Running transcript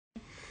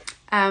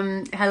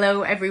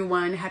Hello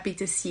everyone, happy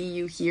to see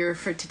you here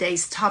for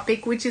today's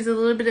topic, which is a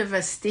little bit of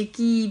a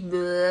sticky,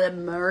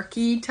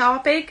 murky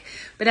topic,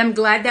 but I'm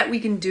glad that we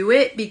can do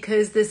it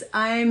because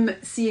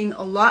I'm seeing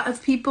a lot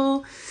of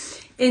people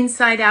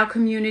inside our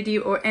community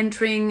or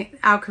entering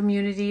our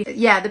community.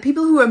 Yeah, the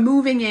people who are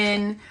moving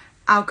in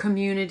our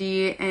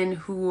community and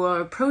who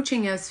are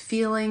approaching us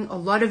feeling a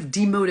lot of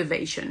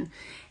demotivation.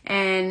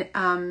 And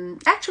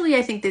actually,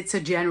 I think it's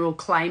a general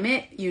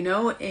climate,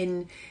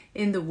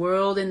 in the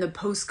world, in the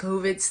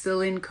post-COVID, still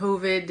in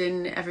COVID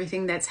and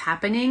everything that's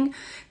happening.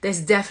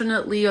 There's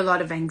definitely a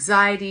lot of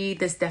anxiety.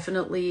 There's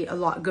definitely a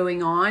lot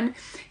going on.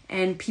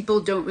 And people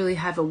don't really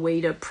have a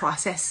way to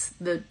process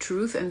the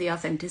truth and the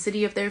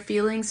authenticity of their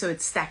feelings. So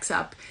it stacks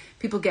up.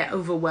 People get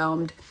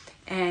overwhelmed.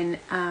 And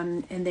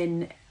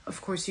then,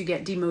 of course, you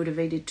get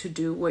demotivated to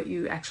do what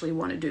you actually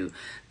want to do.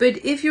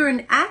 But if you're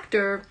an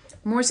actor,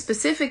 more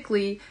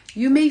specifically,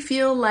 you may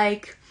feel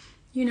like,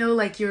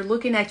 like you're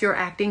looking at your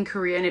acting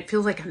career and it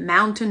feels like a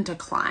mountain to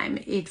climb.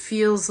 It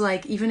feels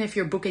like even if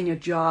you're booking a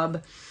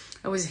job,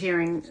 I was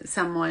hearing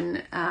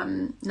someone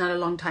not a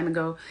long time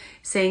ago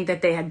saying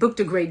that they had booked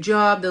a great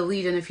job, the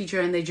lead in a feature,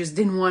 and they just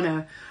didn't want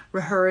to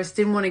rehearse,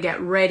 didn't want to get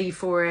ready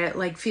for it,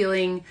 like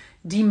feeling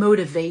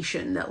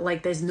demotivation, that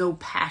like there's no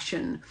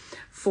passion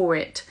for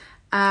it.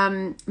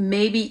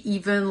 Maybe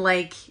even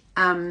like,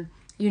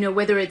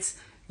 whether it's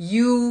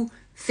you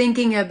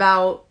thinking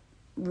about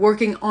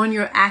working on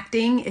your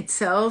acting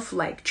itself,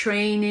 like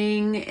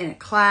training in a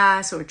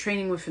class or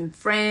training with some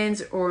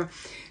friends or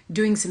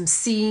doing some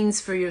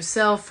scenes for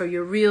yourself, for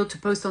your reel to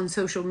post on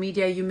social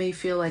media, you may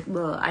feel like,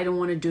 well, I don't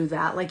want to do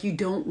that. Like you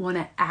don't want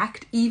to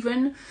act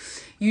even.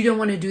 You don't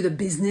want to do the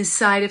business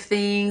side of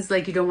things.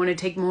 Like you don't want to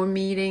take more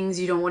meetings.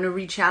 You don't want to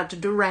reach out to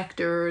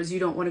directors. You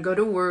don't want to go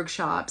to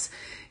workshops.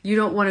 You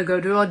don't want to go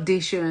to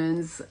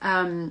auditions.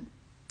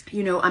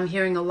 I'm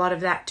hearing a lot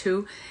of that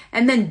too.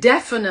 And then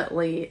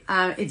definitely,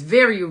 it's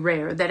very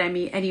rare that I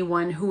meet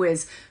anyone who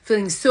is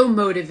feeling so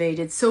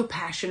motivated, so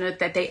passionate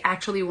that they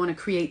actually want to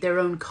create their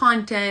own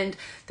content,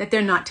 that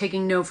they're not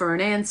taking no for an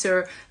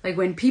answer. Like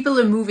when people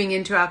are moving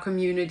into our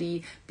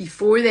community,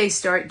 before they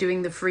start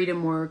doing the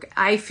freedom work,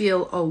 I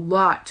feel a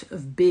lot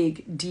of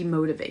big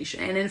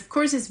demotivation. And of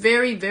course, it's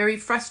very, very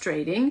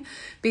frustrating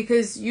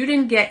because you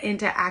didn't get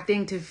into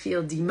acting to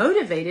feel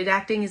demotivated.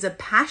 Acting is a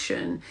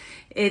passion.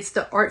 It's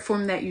the art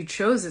form that you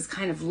chose. It's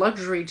kind of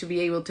luxury to be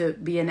able to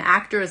be an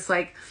actor. It's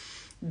like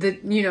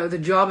the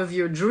job of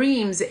your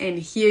dreams, and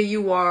here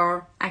you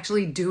are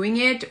actually doing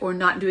it or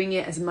not doing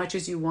it as much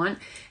as you want,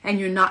 and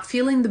you're not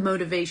feeling the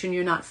motivation,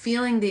 you're not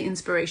feeling the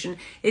inspiration.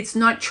 It's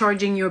not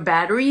charging your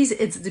batteries,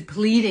 it's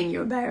depleting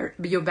your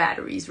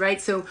batteries,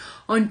 right? So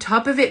on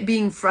top of it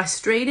being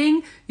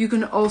frustrating, you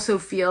can also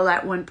feel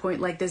at one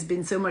point like there's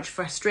been so much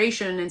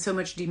frustration and so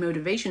much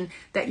demotivation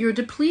that you're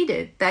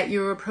depleted, that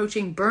you're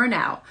approaching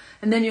burnout.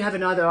 And then you have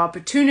another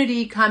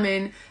opportunity come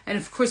in, and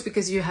of course,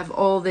 because you have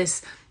all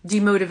this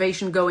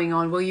demotivation going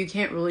on, well, you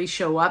can't really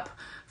show up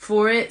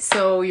for it,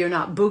 so you're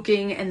not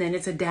booking, and then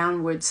it's a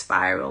downward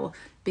spiral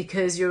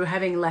because you're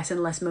having less and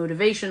less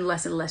motivation,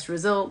 less and less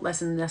result, less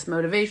and less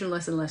motivation,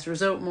 less and less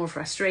result, more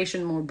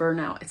frustration, more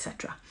burnout,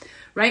 etc.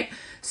 Right?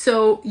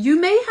 So you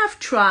may have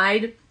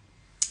tried,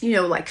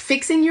 like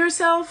fixing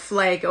yourself,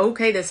 like,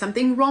 okay, there's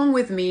something wrong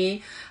with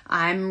me.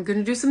 I'm going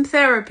to do some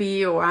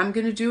therapy, or I'm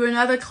going to do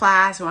another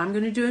class, or I'm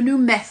going to do a new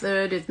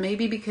method. It's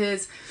maybe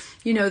because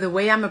the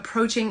way I'm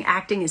approaching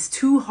acting is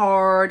too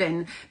hard,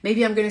 and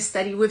maybe I'm going to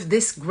study with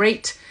this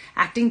great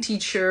acting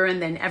teacher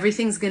and then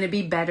everything's going to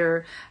be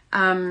better.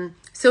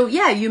 So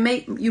yeah, you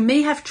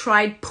may have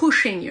tried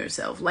pushing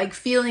yourself, like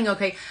feeling,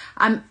 okay,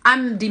 I'm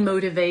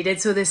demotivated,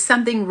 so there's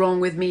something wrong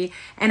with me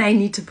and I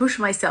need to push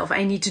myself.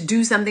 I need to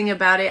do something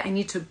about it. I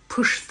need to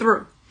push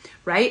through,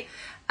 right?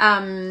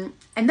 And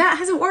that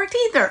hasn't worked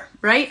either,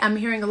 right? I'm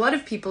hearing a lot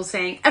of people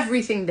saying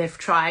everything they've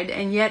tried,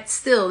 and yet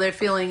still they're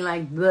feeling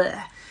like,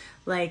 bleh.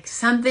 Like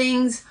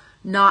something's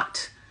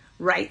not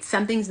right.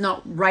 Something's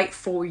not right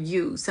for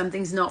you.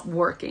 Something's not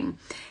working.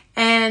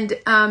 And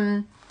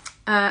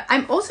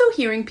I'm also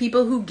hearing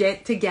people who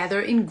get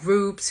together in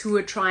groups who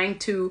are trying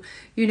to,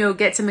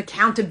 get some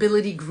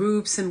accountability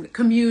groups and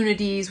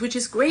communities, which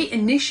is great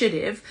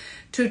initiative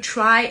to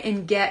try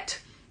and get,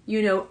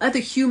 other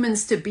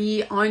humans to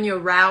be on your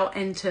route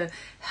and to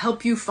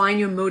help you find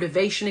your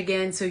motivation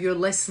again so you're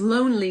less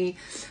lonely.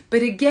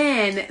 But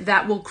again,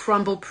 that will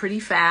crumble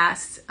pretty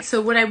fast. So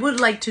what I would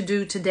like to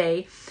do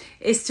today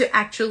is to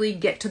actually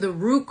get to the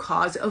root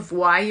cause of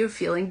why you're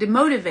feeling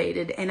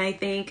demotivated. And I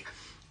think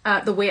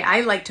the way I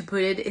like to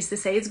put it is to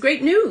say it's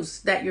great news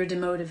that you're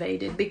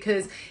demotivated,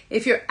 because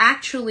if you're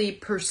actually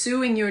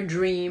pursuing your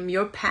dream,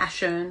 your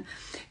passion,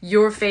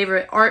 your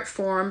favorite art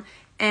form,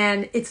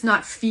 and it's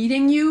not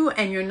feeding you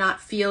and you're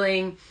not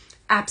feeling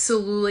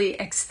absolutely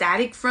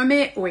ecstatic from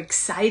it or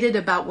excited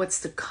about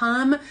what's to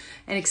come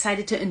and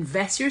excited to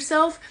invest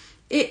yourself,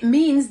 it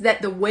means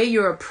that the way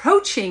you're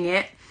approaching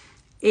it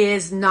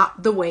is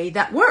not the way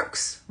that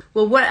works.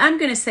 Well, what I'm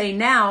going to say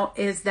now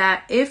is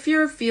that if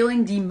you're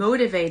feeling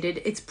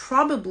demotivated, it's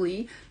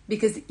probably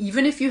because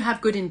even if you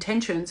have good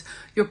intentions,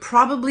 you're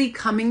probably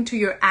coming to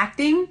your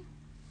acting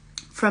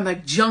from a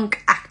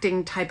junk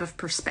acting type of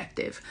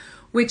perspective,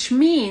 which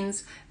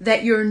means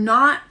that you're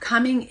not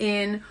coming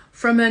in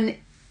from an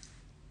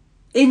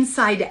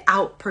inside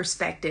out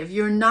perspective.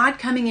 You're not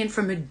coming in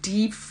from a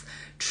deep,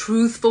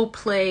 truthful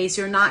place.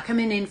 You're not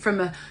coming in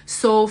from a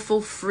soulful,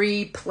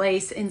 free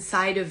place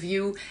inside of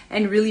you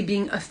and really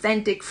being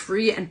authentic,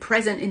 free, and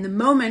present in the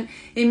moment.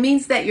 It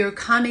means that you're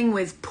coming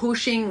with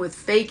pushing, with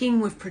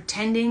faking, with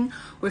pretending,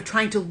 with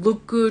trying to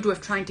look good,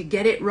 with trying to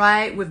get it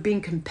right, with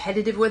being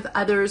competitive with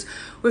others,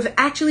 with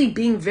actually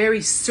being very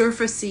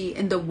surfacey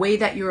in the way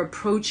that you're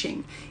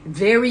approaching,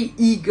 very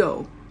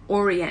ego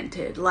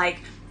oriented.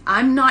 Like,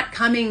 I'm not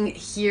coming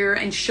here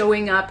and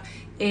showing up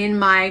in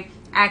my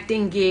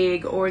acting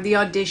gig or the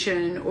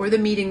audition or the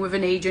meeting with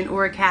an agent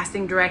or a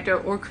casting director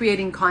or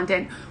creating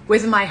content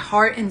with my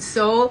heart and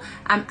soul.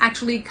 I'm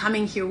actually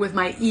coming here with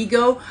my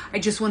ego. I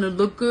just want to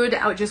look good.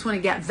 I just want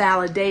to get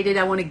validated.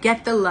 I want to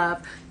get the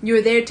love.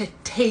 You're there to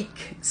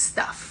take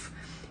stuff.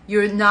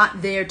 You're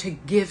not there to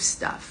give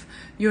stuff.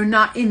 You're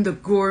not in the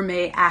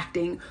gourmet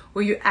acting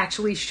where you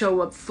actually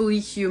show up fully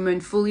human,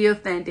 fully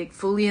authentic,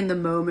 fully in the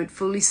moment,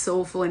 fully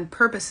soulful and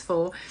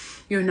purposeful.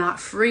 You're not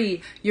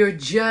free. You're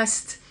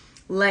just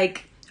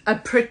like a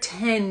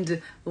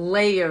pretend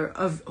layer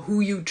of who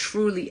you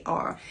truly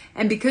are.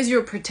 And because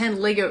you're a pretend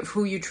layer of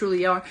who you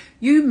truly are,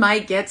 you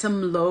might get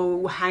some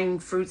low hanging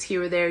fruits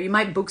here or there. You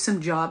might book some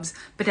jobs,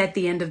 but at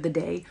the end of the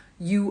day,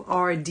 you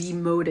are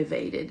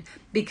demotivated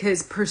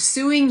because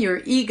pursuing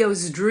your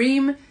ego's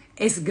dream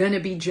is gonna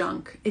be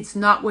junk. It's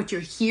not what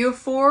you're here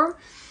for.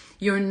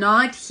 You're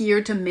not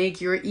here to make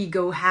your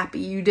ego happy.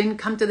 You didn't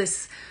come to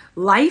this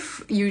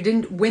life. You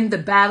didn't win the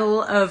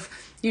battle of,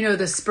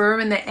 the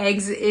sperm and the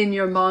eggs in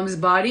your mom's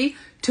body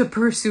to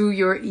pursue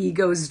your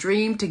ego's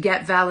dream, to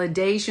get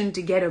validation,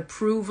 to get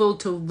approval,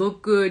 to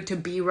look good, to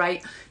be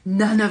right.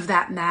 None of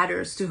that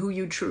matters to who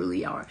you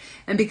truly are.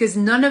 And because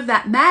none of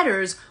that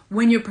matters,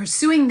 when you're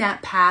pursuing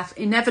that path,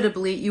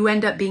 inevitably you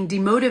end up being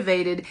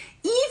demotivated,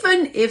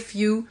 even if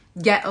you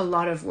get a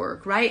lot of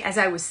work, right? As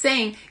I was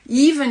saying,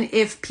 even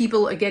if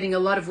people are getting a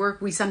lot of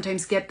work, we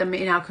sometimes get them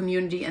in our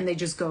community and they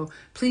just go,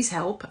 please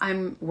help.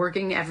 I'm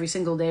working every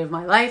single day of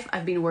my life.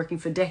 I've been working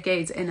for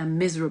decades and I'm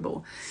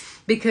miserable.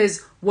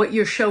 Because what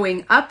you're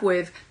showing up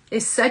with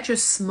is such a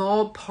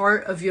small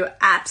part of your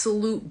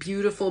absolute,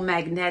 beautiful,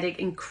 magnetic,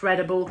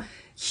 incredible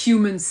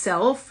human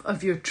self,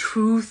 of your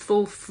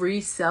truthful,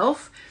 free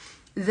self,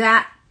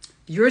 that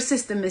your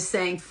system is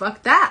saying,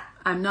 fuck that.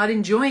 I'm not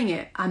enjoying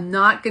it. I'm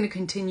not going to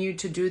continue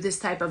to do this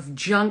type of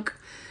junk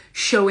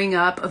showing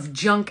up, of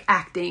junk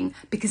acting,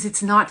 because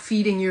it's not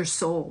feeding your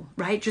soul,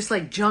 right? Just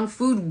like junk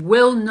food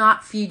will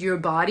not feed your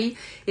body.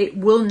 It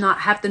will not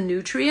have the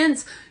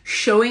nutrients.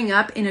 Showing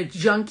up in a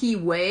junky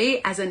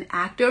way as an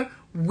actor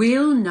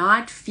will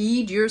not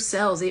feed your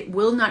cells. It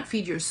will not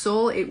feed your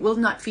soul. It will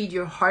not feed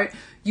your heart.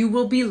 You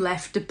will be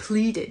left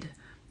depleted.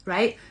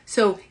 Right?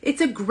 So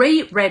it's a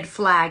great red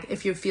flag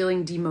if you're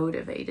feeling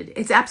demotivated.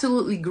 It's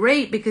absolutely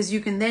great because you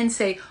can then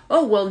say,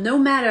 oh, well, no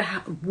matter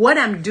what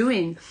I'm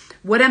doing,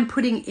 what I'm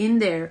putting in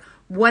there,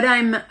 what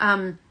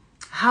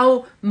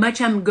how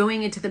much I'm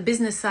going into the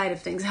business side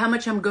of things, how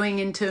much I'm going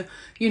into,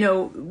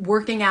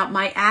 working out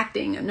my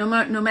acting, no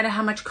matter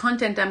how much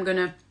content I'm going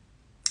to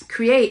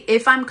create,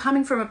 if I'm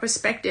coming from a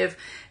perspective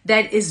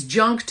that is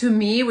junk to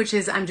me, which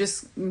is I'm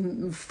just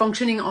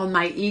functioning on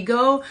my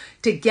ego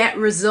to get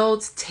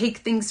results, take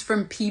things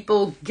from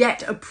people,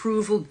 get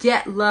approval,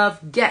 get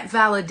love, get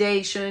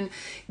validation,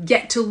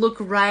 get to look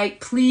right,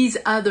 please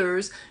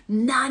others,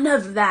 none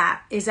of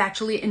that is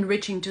actually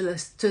enriching to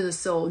the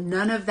soul.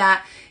 None of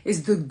that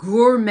is the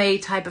gourmet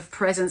type of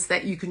presence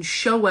that you can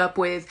show up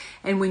with.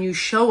 And when you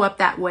show up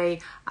that way,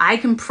 I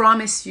can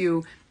promise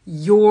you,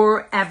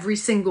 your every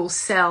single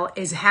cell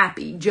is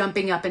happy,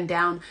 jumping up and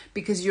down,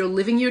 because you're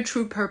living your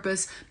true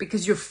purpose,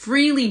 because you're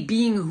freely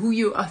being who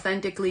you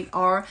authentically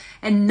are,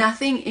 and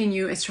nothing in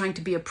you is trying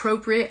to be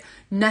appropriate.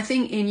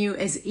 Nothing in you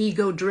is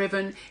ego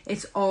driven.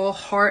 It's all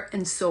heart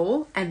and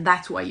soul, and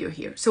that's why you're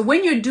here. So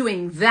when you're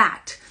doing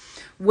that,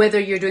 whether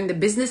you're doing the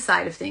business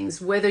side of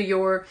things, whether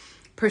you're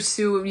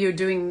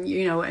doing,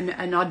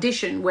 an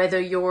audition,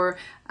 whether you're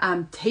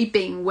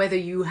taping, whether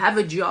you have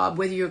a job,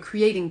 whether you're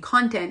creating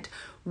content,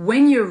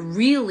 when you're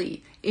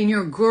really in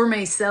your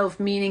gourmet self,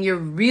 meaning you're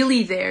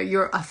really there,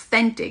 you're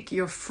authentic,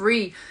 you're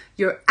free,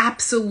 you're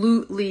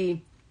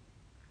absolutely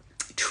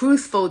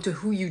truthful to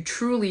who you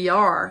truly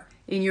are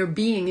in your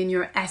being, in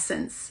your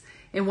essence,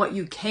 in what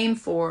you came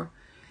for,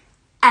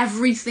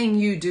 everything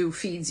you do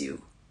feeds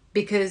you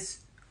because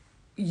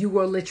you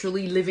are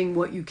literally living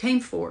what you came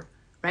for,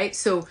 right?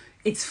 So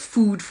it's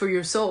food for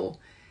your soul.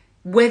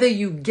 Whether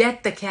you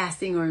get the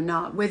casting or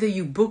not, whether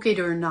you book it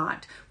or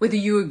not, whether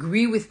you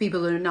agree with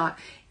people or not,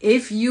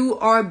 if you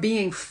are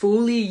being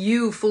fully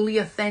you, fully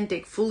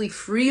authentic, fully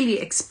freely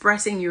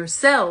expressing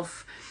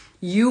yourself,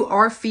 you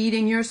are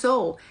feeding your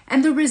soul.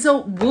 And the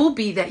result will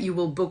be that you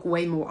will book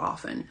way more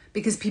often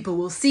because people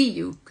will see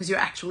you because you're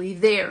actually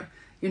there.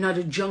 You're not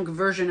a junk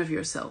version of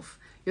yourself.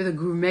 You're the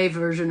gourmet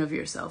version of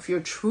yourself. You're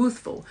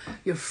truthful.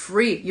 You're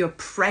free. You're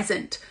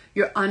present.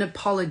 You're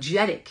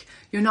unapologetic.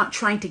 You're not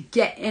trying to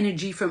get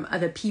energy from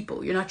other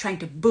people. You're not trying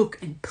to book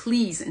and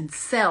please and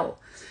sell.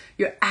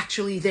 You're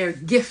actually there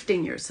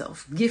gifting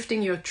yourself,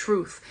 gifting your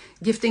truth,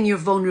 gifting your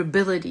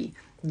vulnerability,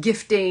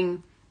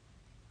 gifting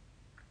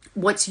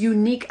what's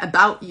unique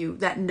about you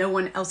that no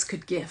one else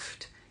could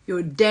gift.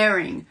 You're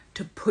daring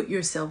to put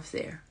yourself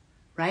there,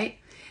 right?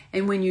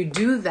 And when you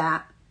do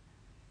that,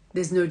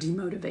 there's no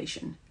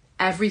demotivation.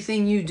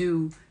 Everything you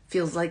do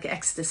feels like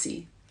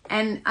ecstasy.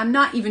 And I'm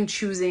not even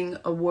choosing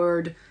a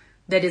word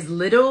that is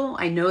little.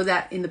 I know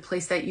that in the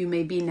place that you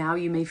may be now,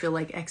 you may feel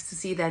like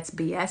ecstasy. That's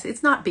BS.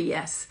 It's not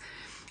BS.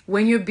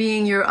 When you're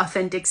being your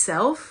authentic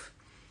self,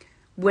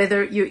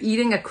 whether you're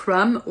eating a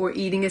crumb or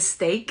eating a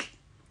steak,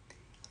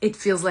 it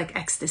feels like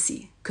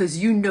ecstasy because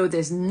you know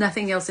there's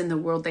nothing else in the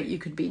world that you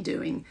could be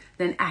doing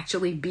than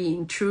actually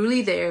being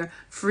truly there,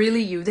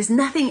 freely you. There's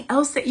nothing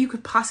else that you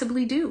could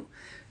possibly do.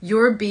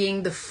 You're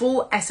being the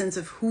full essence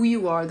of who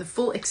you are, the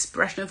full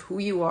expression of who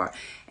you are.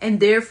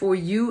 And therefore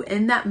you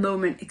in that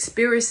moment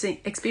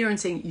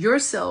experiencing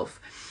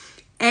yourself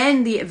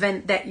and the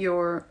event that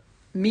you're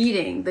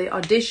meeting, the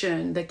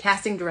audition, the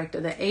casting director,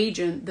 the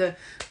agent, the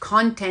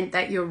content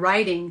that you're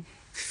writing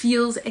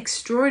feels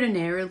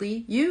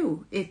extraordinarily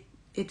you.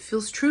 It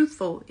feels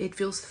truthful. It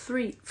feels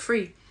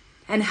free.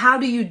 And how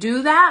do you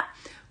do that?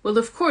 Well,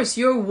 of course,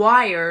 you're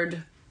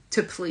wired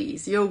to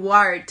please. You're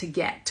wired to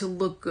get, to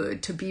look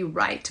good, to be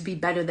right, to be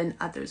better than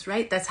others,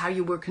 right? That's how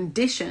you were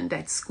conditioned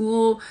at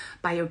school,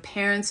 by your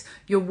parents.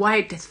 You're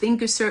wired to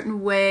think a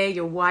certain way.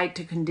 You're wired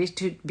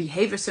to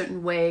behave a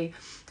certain way,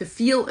 to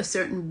feel a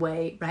certain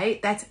way, right?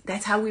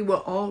 That's how we were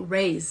all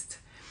raised.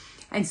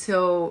 And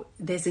so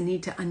there's a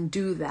need to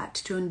undo that,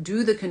 to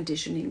undo the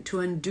conditioning,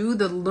 to undo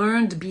the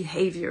learned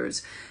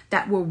behaviors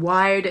that were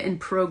wired and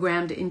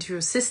programmed into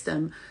your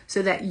system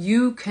so that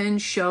you can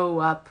show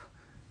up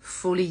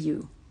fully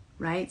you,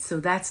 right? So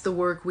that's the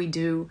work we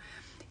do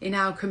in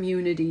our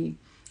community.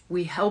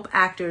 We help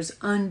actors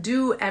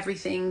undo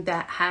everything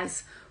that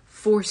has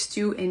forced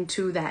you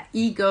into that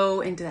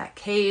ego, into that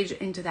cage,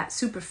 into that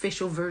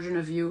superficial version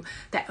of you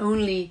that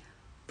only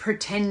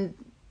pretend,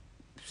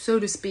 so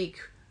to speak,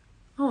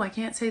 I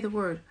can't say the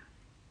word.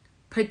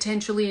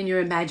 Potentially in your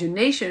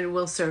imagination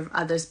will serve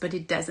others, but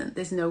it doesn't.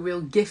 There's no real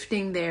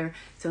gifting there.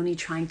 It's only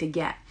trying to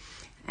get.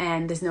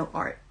 And there's no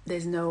art.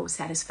 There's no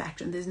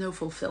satisfaction. There's no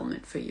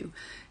fulfillment for you.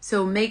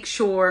 So make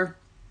sure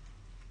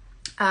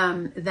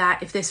that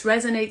if this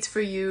resonates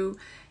for you,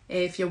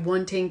 if you're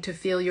wanting to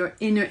feel your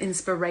inner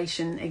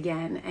inspiration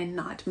again and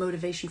not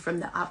motivation from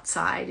the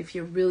outside, if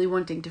you're really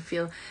wanting to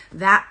feel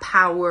that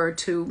power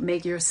to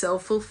make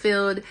yourself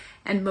fulfilled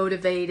and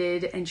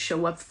motivated and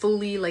show up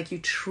fully like you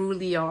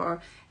truly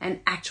are and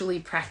actually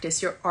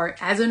practice your art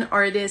as an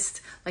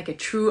artist, like a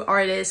true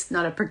artist,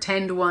 not a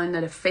pretend one,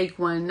 not a fake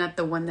one, not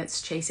the one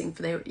that's chasing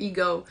for their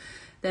ego,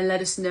 then let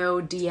us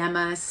know, DM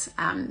us,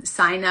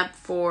 sign up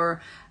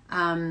for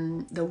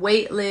the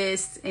wait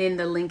list in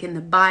the link in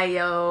the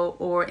bio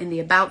or in the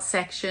about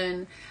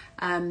section.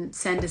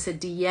 Send us a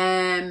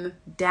DM,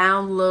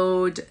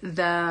 download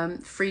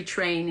the free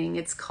training.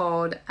 It's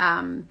called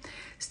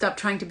Stop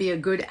Trying to Be a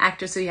Good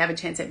Actor So You Have a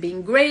Chance at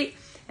Being Great.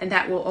 And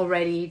that will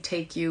already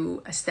take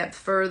you a step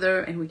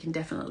further, and we can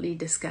definitely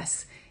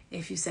discuss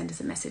if you send us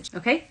a message.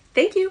 Okay,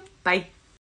 thank you. Bye.